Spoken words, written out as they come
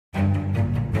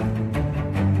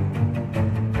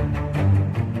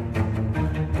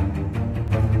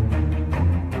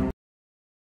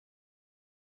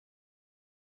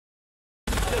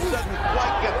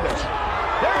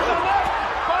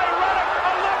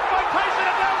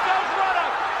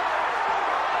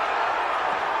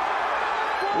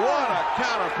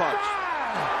counter punch.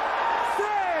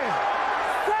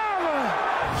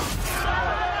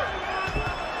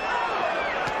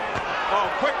 Oh,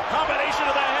 quick combination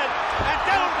of the head, and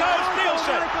down goes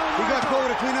Nielsen. He got caught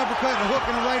with a clean uppercut and a hook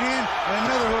in the right hand, and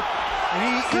another hook, and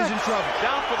he is in trouble.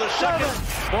 Down for the second.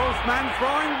 Both men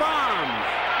throwing bombs.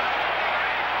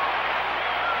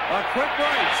 A quick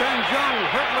right sends Young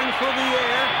hurtling through the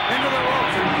air into the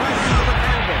ropes and crashing into the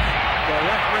canvas. The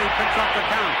referee picks up the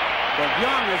count, but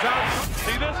Young is out.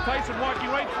 See this? Tyson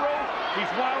walking right through. He's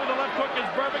wild with the left hook as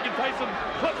Berback, and Tyson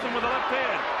clips him with the left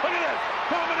hand. Look at this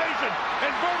combination,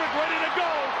 and Berback ready to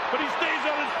go, but he stays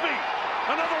on his feet.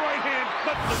 Another right hand.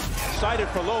 Cited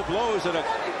for low blows in a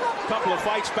couple of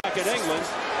fights back in England.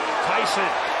 Tyson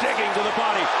digging to the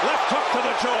body, left hook to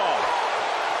the jaw.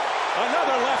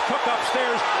 Another left hook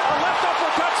upstairs. A left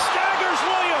uppercut staggers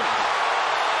Williams.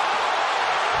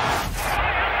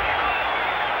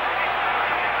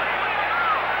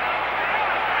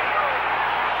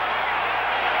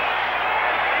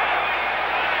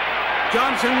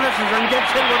 Johnson misses and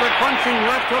gets hit with a crunching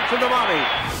left hook to the body.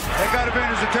 That got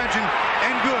Evander's attention,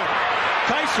 and good.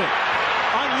 Tyson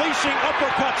unleashing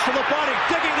uppercuts to the body,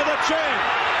 digging to the chin.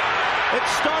 It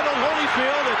startled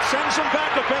Holyfield. It sends him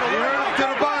back a bit. He hurt him to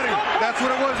the body. That's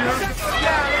what it was. He hurt him.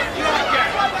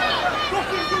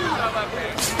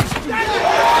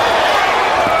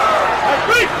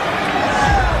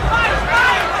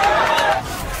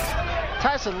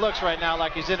 Tyson looks right now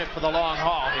like he's in it for the long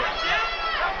haul here.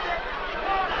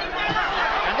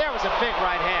 And there was a big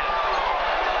right hand.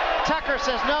 Tucker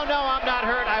says, no, I'm not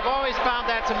hurt. I've always found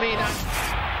that to mean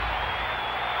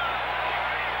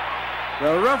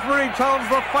The referee tells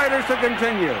the fighters to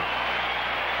continue.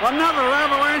 Another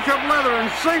avalanche of leather,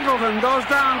 and Singleton goes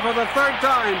down for the third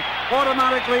time,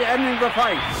 automatically ending the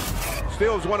fight.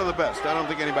 Steele's one of the best. I don't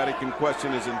think anybody can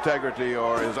question his integrity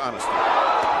or his honesty.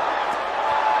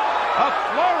 A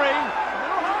flurry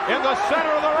in the center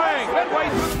of the ring. Midway.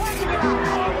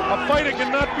 A fighter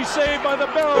cannot be saved by the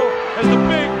bell as the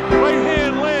big right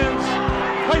hand lands.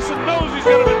 Tyson knows he's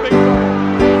going to be big trouble.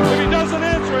 If he doesn't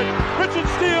answer it, Richard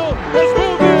Steele has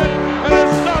moved in and has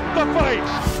stopped the fight.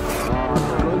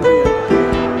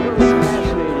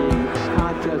 Fascinating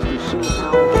contest to see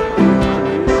how he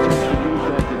can use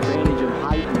that advantage of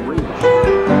height and reach.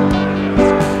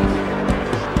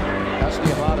 That's the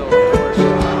Amato, of course.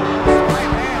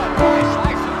 Right hand by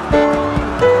Tyson.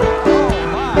 Oh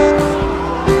my!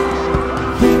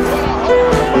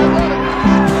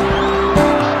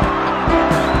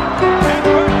 And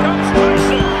here comes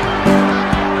Tyson.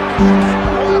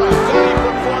 What a steady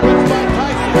performance by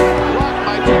Tyson. Rock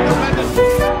might be tremendous.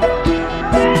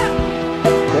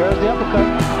 there's the uppercut.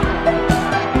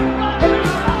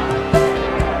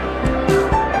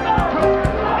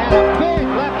 And a big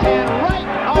left hand right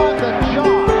on the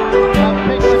jaw of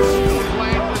Big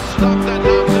Lane to stop that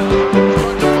nonsense.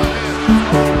 Front of my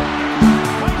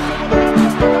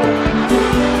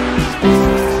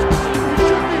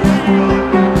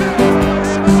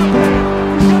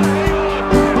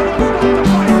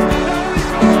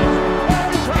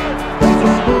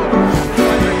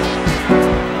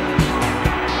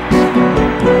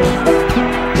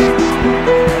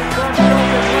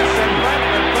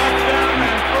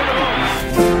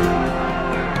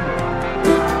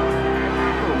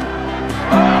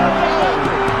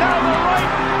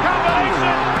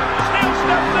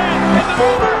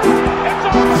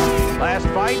Last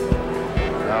fight, a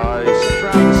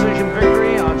 6-round decision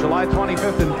victory on July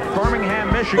 25th in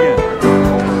Birmingham, Michigan.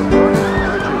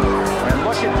 And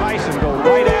look at Tyson go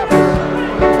right after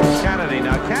Kennedy.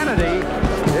 Now Kennedy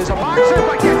is a boxer,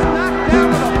 but gets knocked down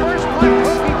with the first left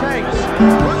hook he takes.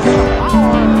 Look at the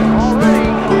power already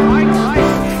of Mike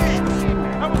Tyson.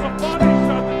 That was a body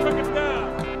shot that took him down.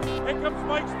 Here comes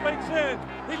Mike Spinks in.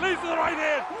 He leads to the right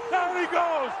hand. Down he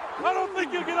goes. I don't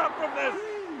think he'll get up from this.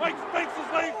 Mike Spinks is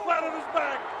laying flat on his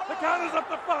back. The count is up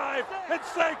to 5, and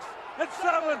 6, and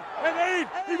 7, and 8.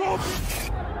 He won't be.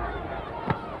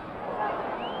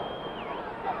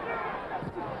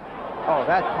 Oh,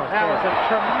 that was a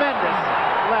tremendous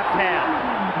left hand.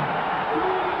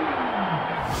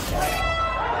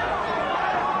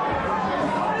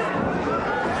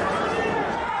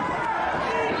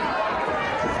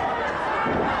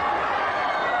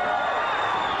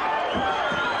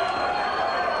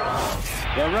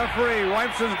 The referee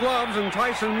wipes his gloves and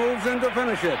Tyson moves in to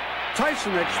finish it.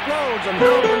 Tyson explodes and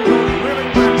Melvin goes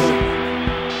reeling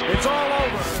backwards. It's all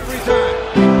over.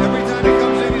 Every time he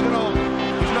comes in, he's going to hold him.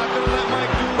 He's not going to let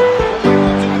Mike do what Mike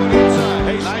wants to do on the inside.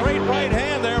 A straight right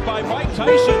hand there by Mike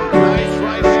Tyson. nice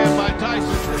right hand by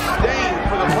Tyson. Disdain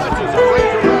for the punches away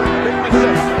from him. Big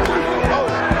mistake. Oh,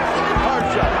 hard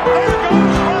shot. There it goes.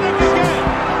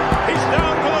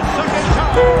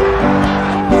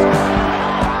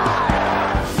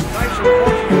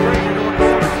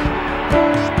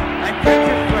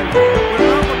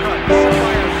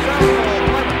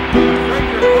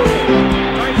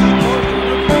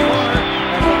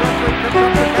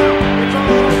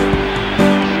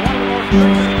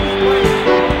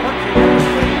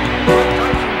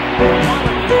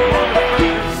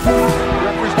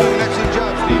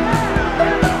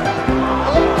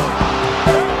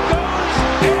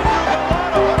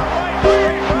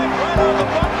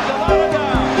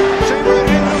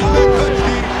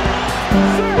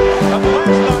 The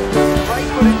blast on right,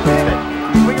 but it did it.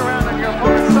 Swing around on your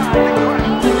opponent's side and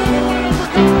crash.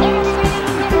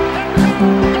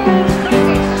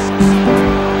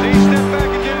 He stepped back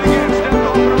and did it again. Stepped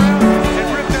off and around and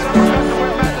ripped that uppercut to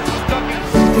where Mathis was ducking.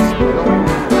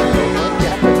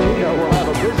 Cappuccino will have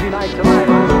a busy night tonight.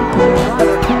 May not last very long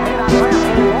with a counter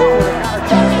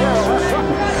check there.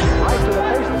 Right to the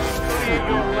face.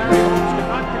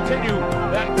 Cannot continue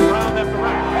that round after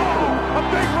round. Oh, a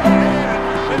big right hand,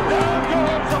 and down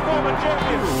goes the former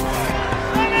champion.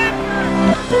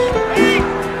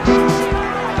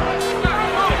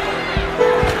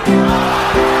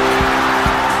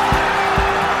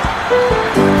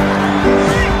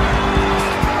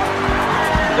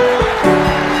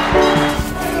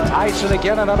 Tyson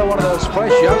again, another one of those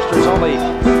fresh youngsters, only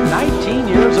 19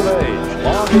 years of age.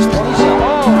 Longest 27.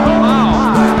 Oh,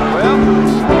 wow. Well,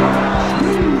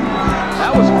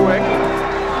 that was quick.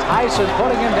 Tyson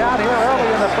putting him down here early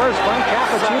in the first. Frank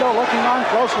Cappuccino looking on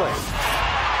closely.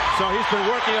 So he's been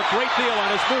working a great deal on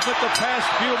his movement the past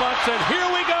few months, and here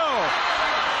we go.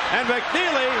 And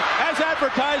McNeely, as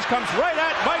advertised, comes right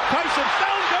at Mike Tyson.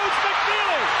 Down goes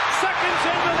McNeely. Seconds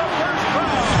into the first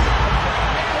round.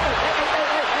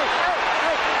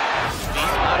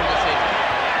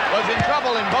 Was in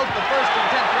trouble in both the first and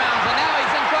 10th rounds, and now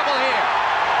he's in trouble here.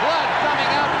 Blood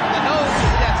coming out from the nose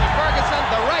of Jesse Ferguson.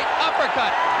 The right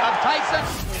uppercut of Tyson.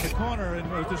 The corner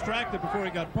and was distracted before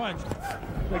he got punched.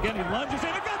 Again, he lunges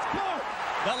in. It gets caught.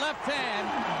 The left hand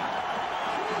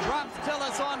drops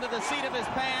Tillis onto the seat of his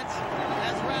pants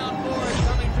as round 4 is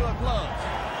coming to a close.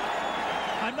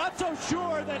 I'm not so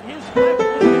sure that his left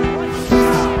leg is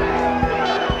right.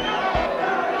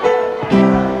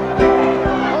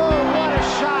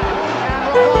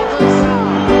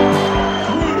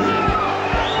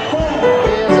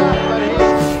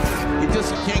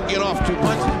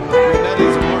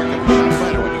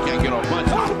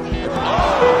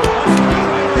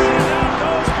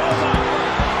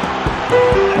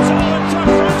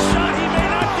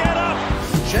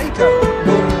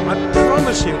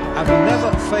 I've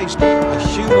never faced a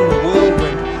human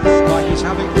whirlwind like he's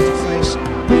having to face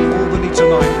in Albany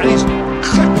tonight. And he's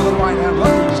clipped with the right hand,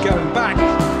 luckily he's going back.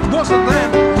 It wasn't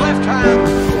then, left hand.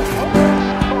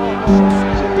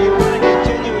 So do you want to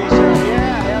continue? He said,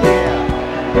 yeah, hell yeah.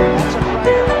 That's a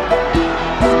fighter.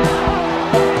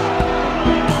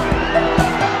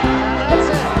 Now that's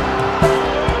it.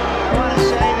 I want to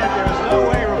say that there's no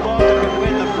way Revolta could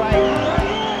win the fight.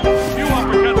 Few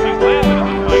uppercuts he's landed in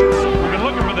the fight. We've been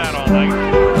looking for that all night.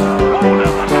 Oh,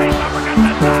 there's a nice uppercut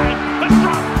that time. The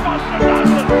drop buster does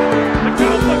it. The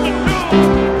count up to 2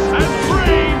 and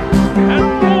 3 and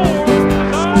 4.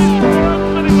 His eyes were up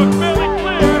and he looked fairly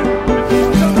clear.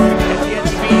 It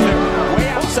gets either way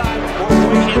outside or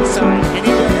way inside.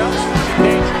 Anywhere else,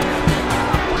 danger.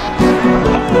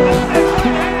 Oh, that's it.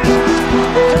 Right hand to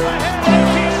the head and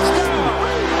he is down.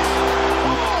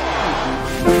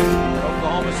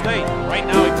 Oklahoma State. Right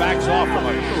now he backs off from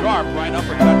a sharp right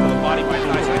uppercut to the body by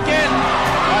Tyson. Again,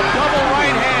 a double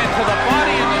right hand to the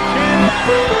body and the chin.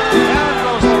 Down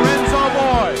goes Lorenzo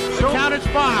Boyd. The count is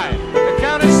 5. The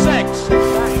count is 6.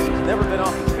 He's never been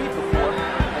off his feet before.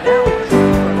 And now he's for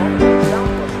a moment in the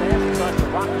southwest stance. He tries to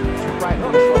rock two right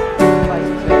hooks. So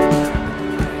Tyson's there.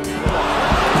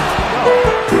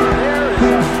 There is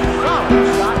a solid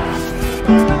shot.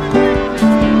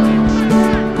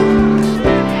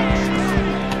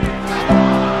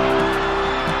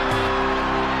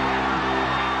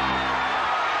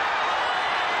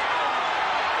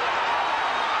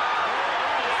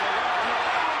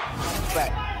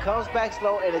 Comes back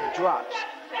slow and it drops.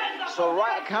 So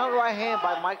counter right hand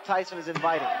by Mike Tyson is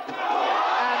inviting.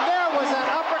 And there was an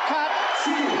uppercut.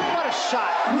 What a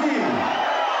shot.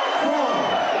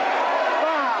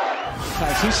 Wow.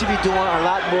 He should be doing a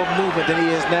lot more movement than he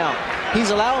is now. He's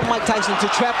allowing Mike Tyson to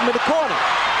trap him in the corner.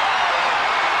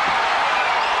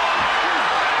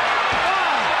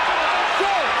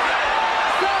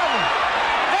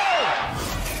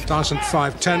 Tyson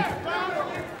 5'10".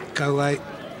 Go late.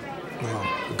 Well,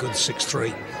 a good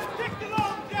 6'3".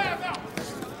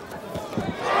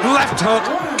 Left hook.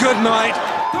 Good night.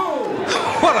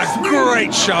 What a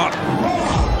great shot.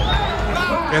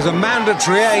 There's a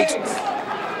mandatory 8.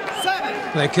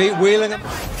 They keep wheeling him.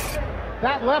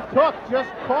 That left hook just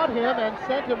caught him and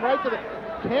sent him right to the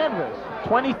canvas.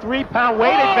 23-pound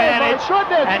weight advantage,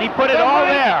 and he put it all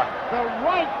there. The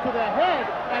right to the head,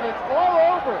 and it's all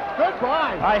over.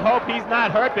 Goodbye. I hope he's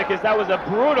not hurt because that was a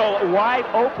brutal,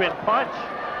 wide-open punch.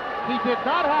 He did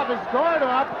not have his guard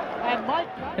up, and Mike...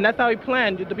 And that's how he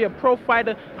planned, to be a pro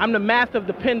fighter. I'm the master of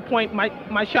the pinpoint.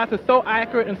 My shots are so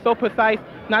accurate and so precise,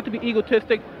 not to be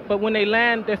egotistic. but when they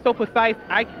land, they're so precise.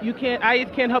 I just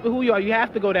can't help it who you are. You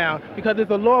have to go down because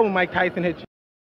it's a law when Mike Tyson hits you.